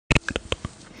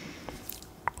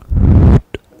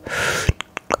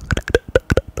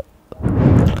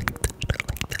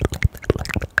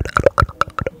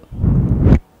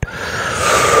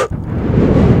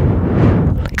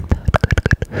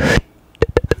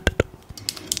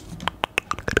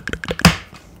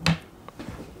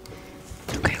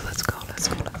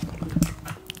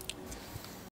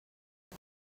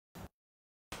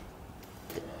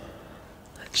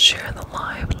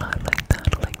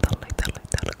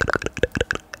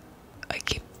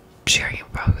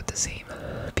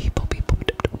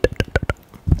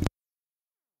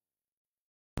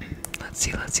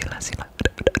Wait.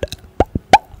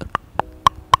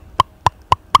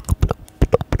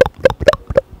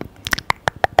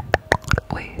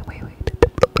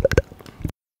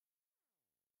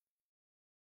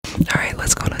 Alright,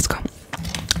 let's go.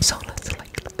 So let's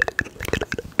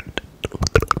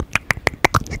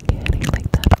scanning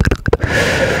like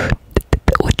that.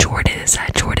 What Jordan is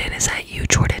that? Jordan, is that you,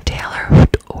 Jordan Taylor?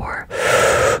 Or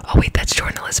oh wait, that's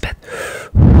Jordan Elizabeth.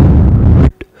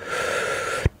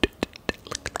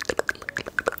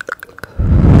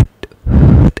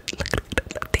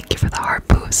 Thank you for the heart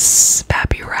boosts.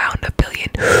 Pappy round a billion.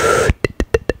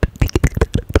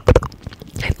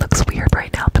 It looks weird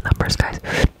right now, the numbers, guys.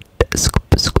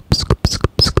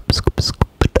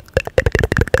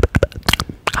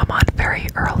 I'm on very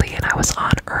early, and I was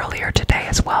on earlier today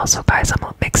as well. So guys,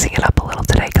 I'm mixing it up a little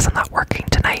today because I'm not working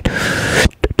tonight.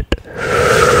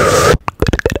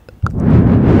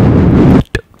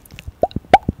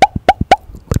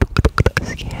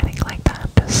 Scanning like that,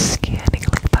 just scanning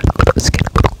like that,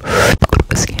 scanning.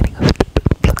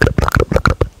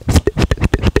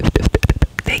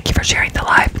 Thank you for sharing the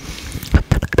live.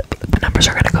 The numbers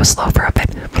are gonna go slow for a bit.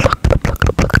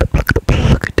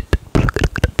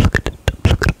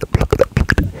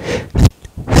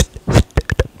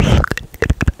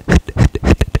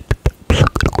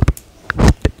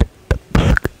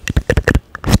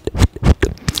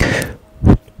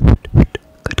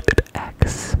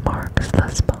 X marks the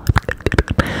spot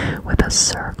with a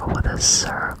circle,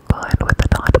 and with a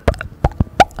dot.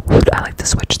 I like to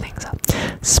switch things up.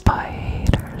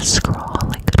 Spiders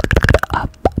crawling up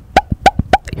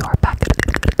your back,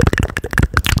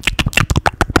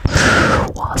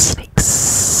 while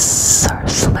snakes are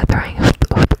slithering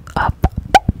up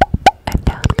and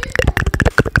down.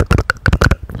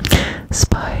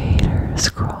 Spiders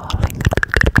crawling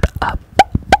up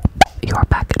your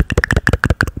back.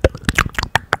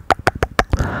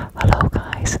 Hello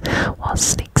guys, while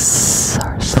snakes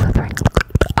are slithering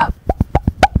up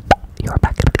your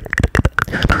back.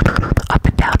 Up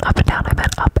and down, I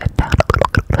meant up and down.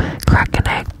 Crack an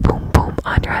egg, boom, boom,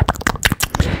 on your head.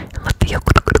 And let the yolk.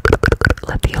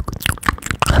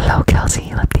 Hello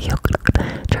Kelsey, let the yolk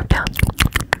drip down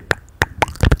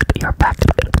your back.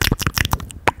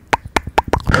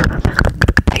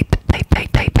 Tight,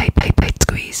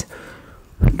 squeeze.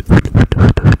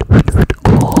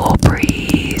 Cool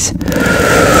breeze.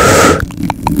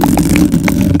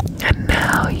 And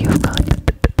now you've got the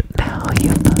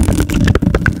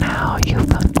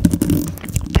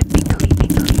tingly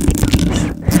tinglies.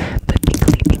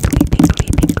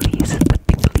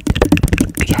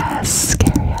 Yes,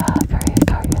 scary,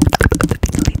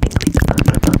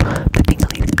 the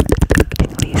tingly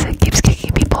tinglies. It keeps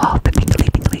kicking people off. The tingly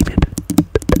tinglies.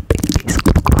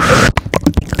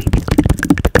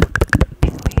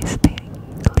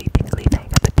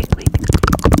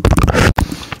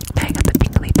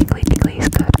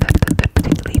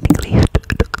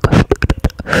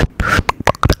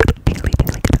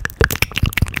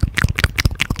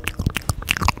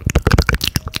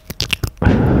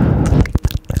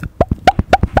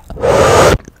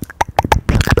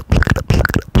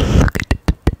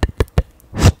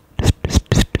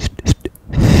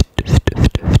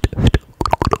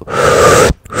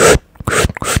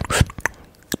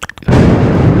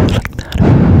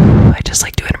 I just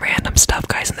like doing random stuff,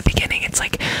 guys. In the beginning, it's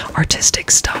like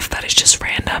artistic stuff that is just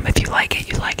random. If you like it,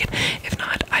 you like it. If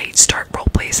not, I start role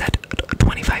plays at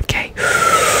 25K.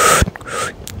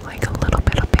 Like a little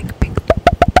bit of pink.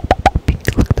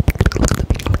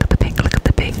 Look at the pink. Look at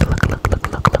the pink.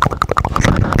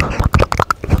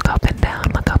 Look up and down.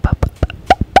 Look up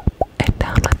and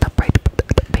down. Let the bright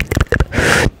pink.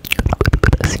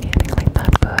 Scanning like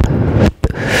that.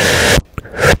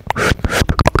 Good.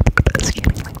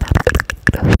 Scanning like that.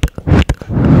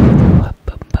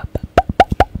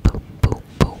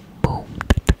 Boom.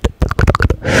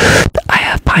 I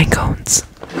have pine cones.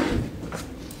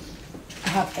 I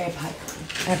have a pine cone.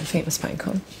 I have a famous pine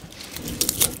cone.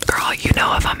 Girl, you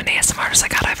know if I'm an ASMR artist, I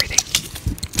got everything.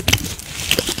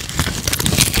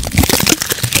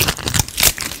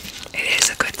 It is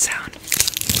a good sound.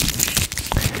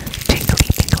 Tingly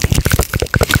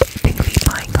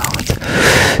pine cones.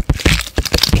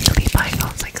 Tingly pine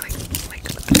cones. Like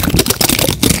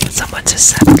someone just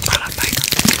said brought up pine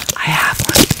cones. I have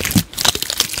one.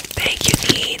 Thank you,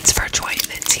 Neens, for joining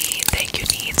the team.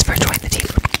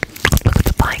 Look at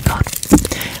the pine cone.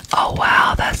 Oh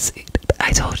wow, that's.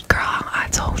 I told you, girl. I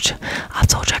told you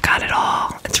I got it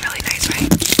all. It's really nice, right?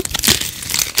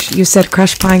 You said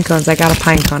crushed pine cones. I got a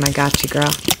pine cone. I got you,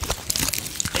 girl.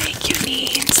 Thank you,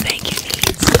 Neens.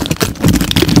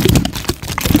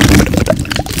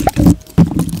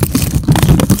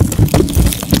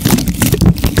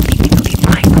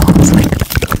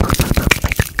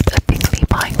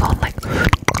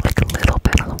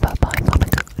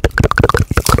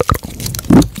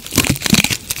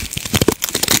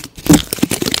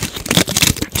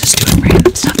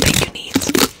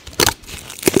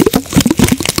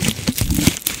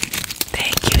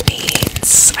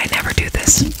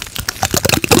 Yes.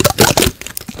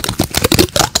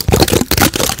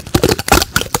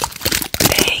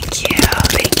 Thank you.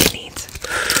 Thank you, Needs.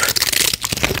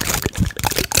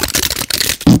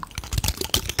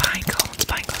 Pine cones,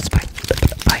 pine cones, pine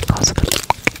cones.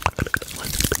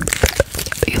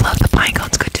 You love the pine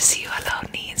cones. Good to see you. Hello,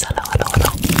 Needs. Hello, hello,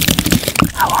 hello.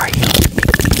 How are you?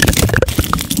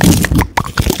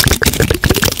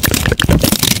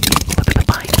 Look at the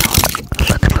pine cones.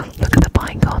 Look at the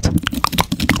pine cones.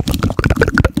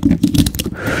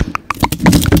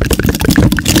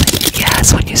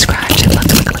 Yes, when you scratch it, look.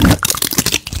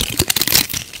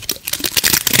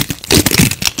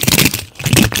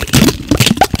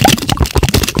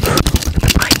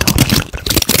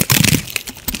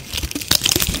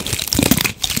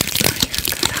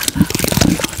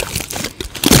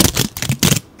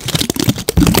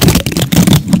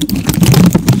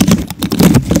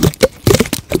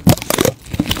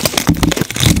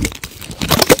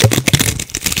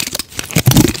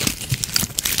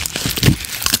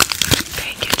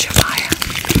 Thank you, Jeremiah.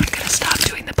 I'm gonna stop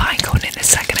doing the pine cone in a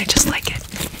second. I just like it.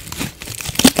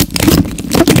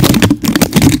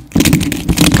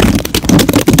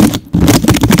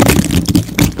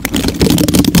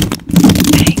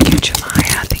 Thank you,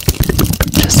 Jeremiah.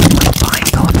 Just a little pine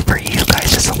cone for you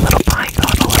guys. Just a little pine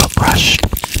cone, a little brush.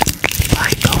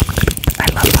 Pine cone. I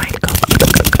love pine cone.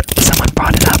 Someone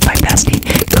brought it up, my bestie,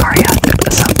 Karia.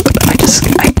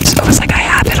 So I was like, I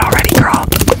have it already, girl.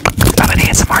 I'm an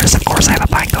ASMR artist, of course I have a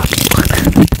pine cone.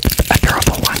 A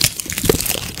durable one.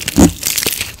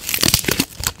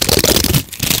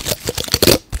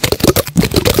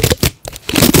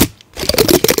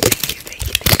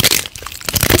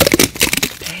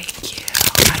 Thank you.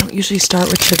 I don't usually start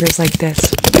with triggers like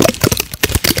this.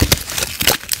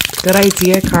 Good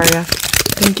idea, Karia.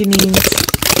 Thank you, Neens.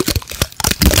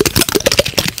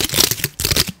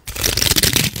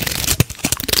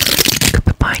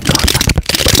 The pine cone.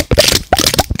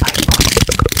 Pine cone.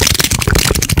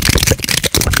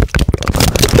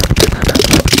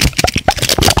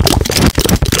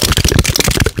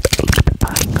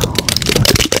 Pine cone.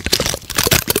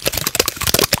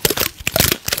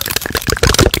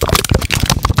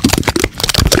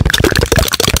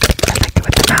 I like it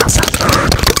with the mouse sounds.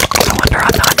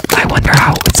 I wonder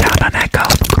how it would sound on Echo.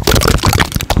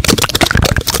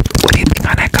 What do you think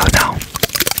on Echo now?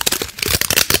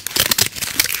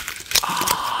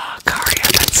 Oh, Karia,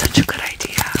 that's such a good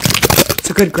idea. It's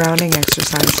a good grounding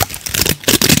exercise.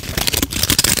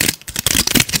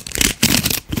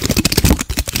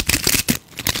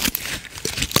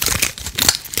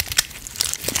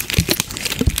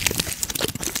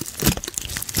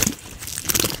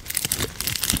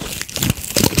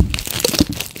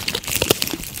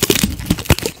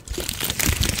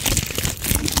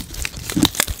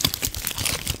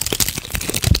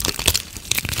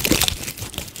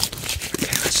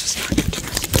 Okay, let's just not get too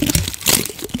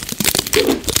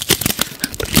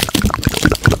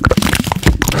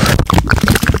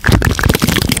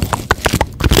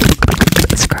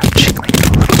scratching, like a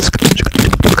little scratch.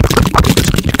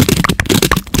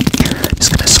 Just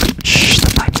gonna scratch the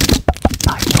pipe.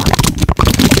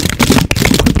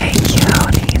 Thank you,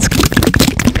 Needs.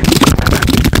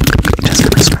 Just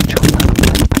gonna scratch a little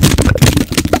bit.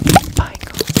 Pine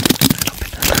cone.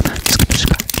 A little bit. Just gonna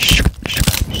scratch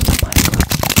the pine cone.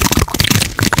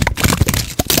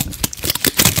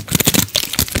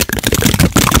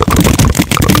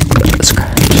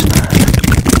 Scratch that.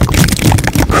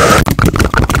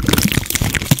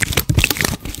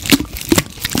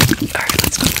 Alright,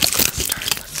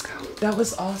 let's go. That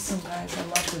was awesome, guys. I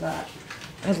loved that.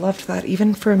 I loved that.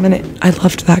 Even for a minute, I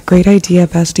loved that. Great idea,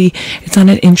 bestie. It's on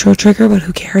an intro trigger, but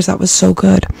who cares? That was so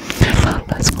good.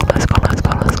 Let's go.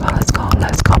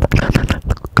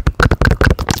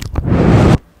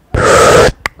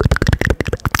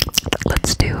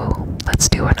 Let's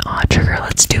do an odd trigger.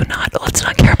 Let's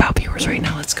not care about viewers right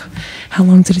now. Let's go. How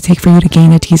long did it take for you to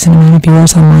gain a decent amount of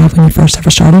viewers on live when you first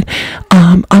ever started?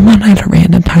 I'm on at a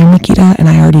random time, Nikita, and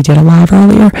I already did a live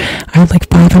earlier. I had like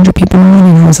 500 people on,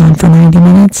 and I was on for 90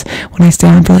 minutes. When I stay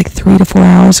on for like 3 to 4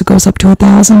 hours, it goes up to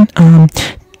 1,000.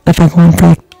 If I go on for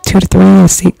like 2 to 3,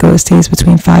 it stays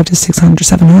between 5 to 600,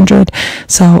 700.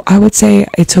 So I would say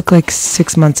it took like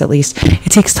 6 months at least. It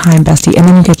takes time, bestie. And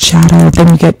then you get shadowed, then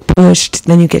you get pushed,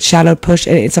 then you get shadowed, pushed.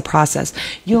 It's a process.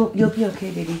 You'll be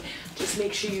okay, baby. Just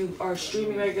make sure you are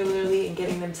streaming regularly and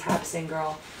getting them taps in,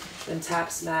 girl. Them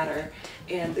taps matter.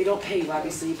 And they don't pay you,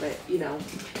 obviously, but, you know,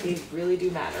 they really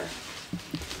do matter.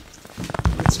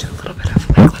 Let's do a little bit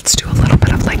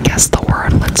of like guess the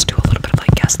word. Let's do a little bit of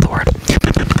like guess the word.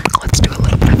 Let's do a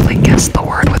little bit of like guess the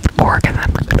word with the fork and then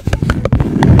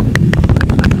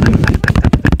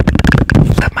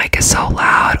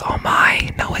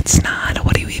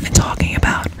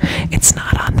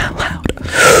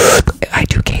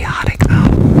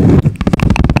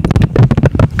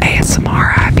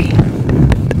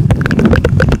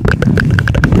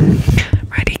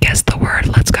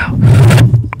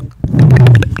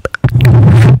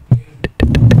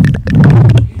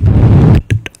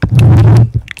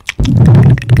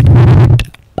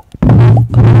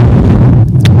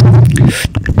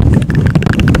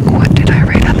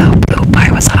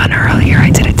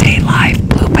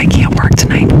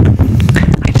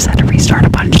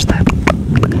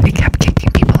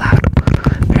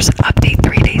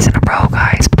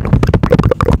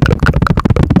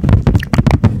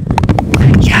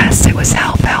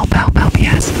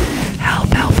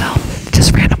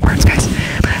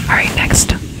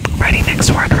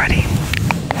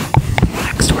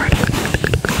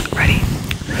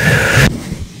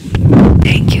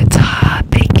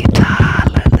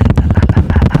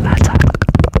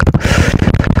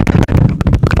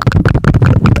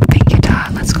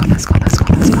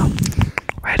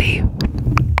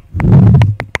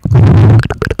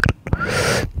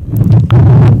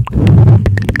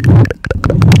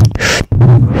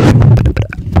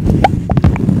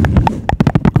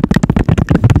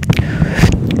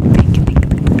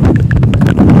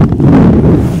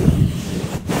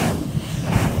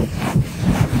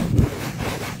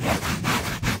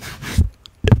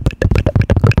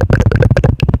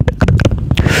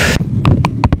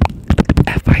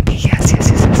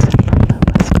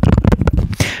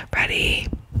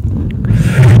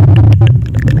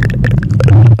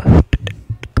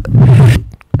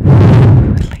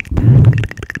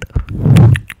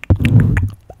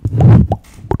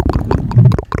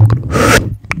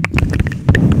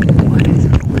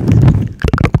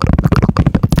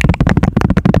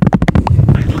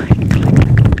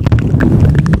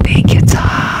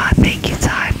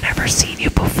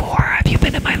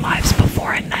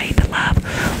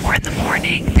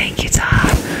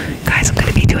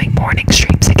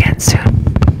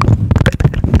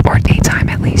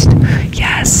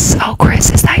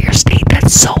Chris, is that your state?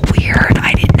 That's so weird.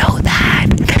 I didn't know that.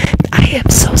 I am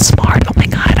so smart. Oh my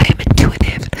god, I am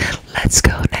intuitive. Let's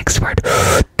go. Next word.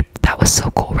 That was so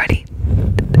cool. Ready?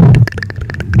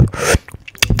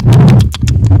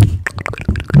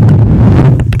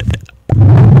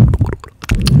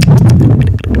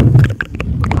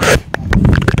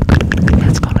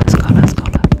 Let's go.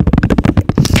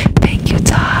 Thank you,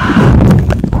 Tom.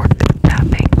 Cork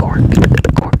tapping. Cork tapping.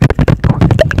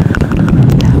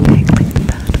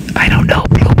 I don't know.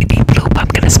 Bloopity bloop. I'm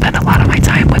gonna spend a lot of my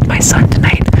time with my son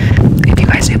tonight. If you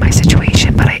guys knew my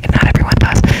situation, but not everyone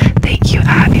does. Thank you,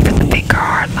 Abby, for the finger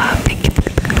heart love. Thank you.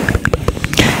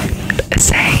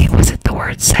 Say, was it the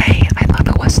word say? I thought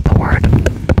it was the word.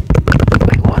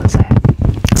 Wait, what was it?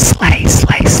 Slay.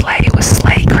 It was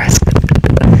slay, Chris.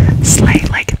 Slay,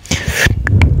 like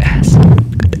S L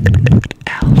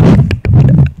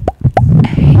A.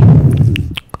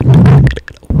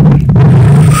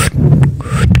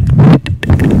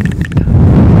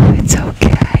 It's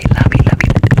okay. Love you.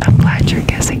 I'm glad you're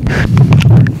guessing.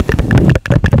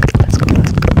 Let's go.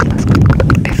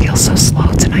 It feels so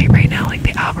slow tonight right now. Like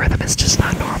the algorithm is just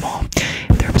not normal.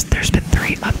 There's been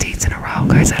 3 updates in a row,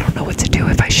 guys. I don't know what to do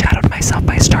if I shadowed myself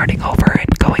by starting over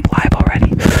and going live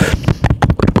already.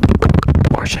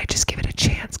 Or should I just give it a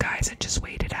chance, guys, and just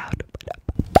wait it out?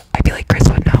 I feel like Chris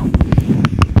would know.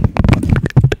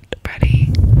 Ready?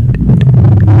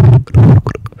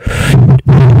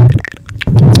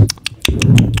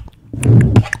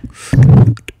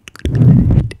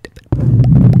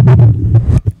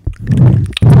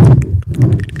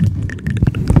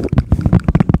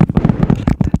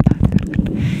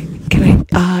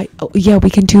 Yeah, we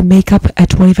can do makeup at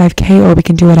 25k, or we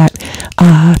can do it at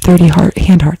 30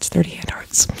 hand hearts.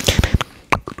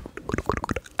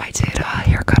 I did a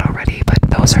haircut already, but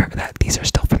these are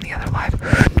still from the other live.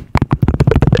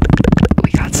 We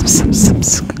got some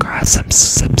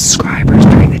subscribers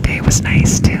during the day. It was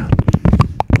nice too.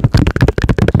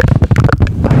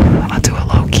 I'll do a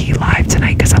low-key live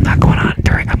tonight because I'm going on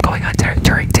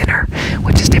during dinner,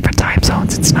 which is different time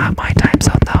zones. It's not my time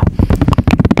zone though.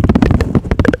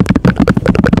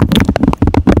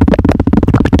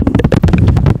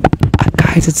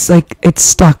 Guys, it's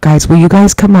stuck, guys. Will you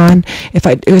guys come on? If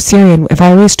I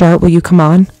restart, will you come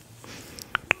on?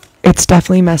 It's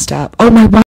definitely messed up. Oh my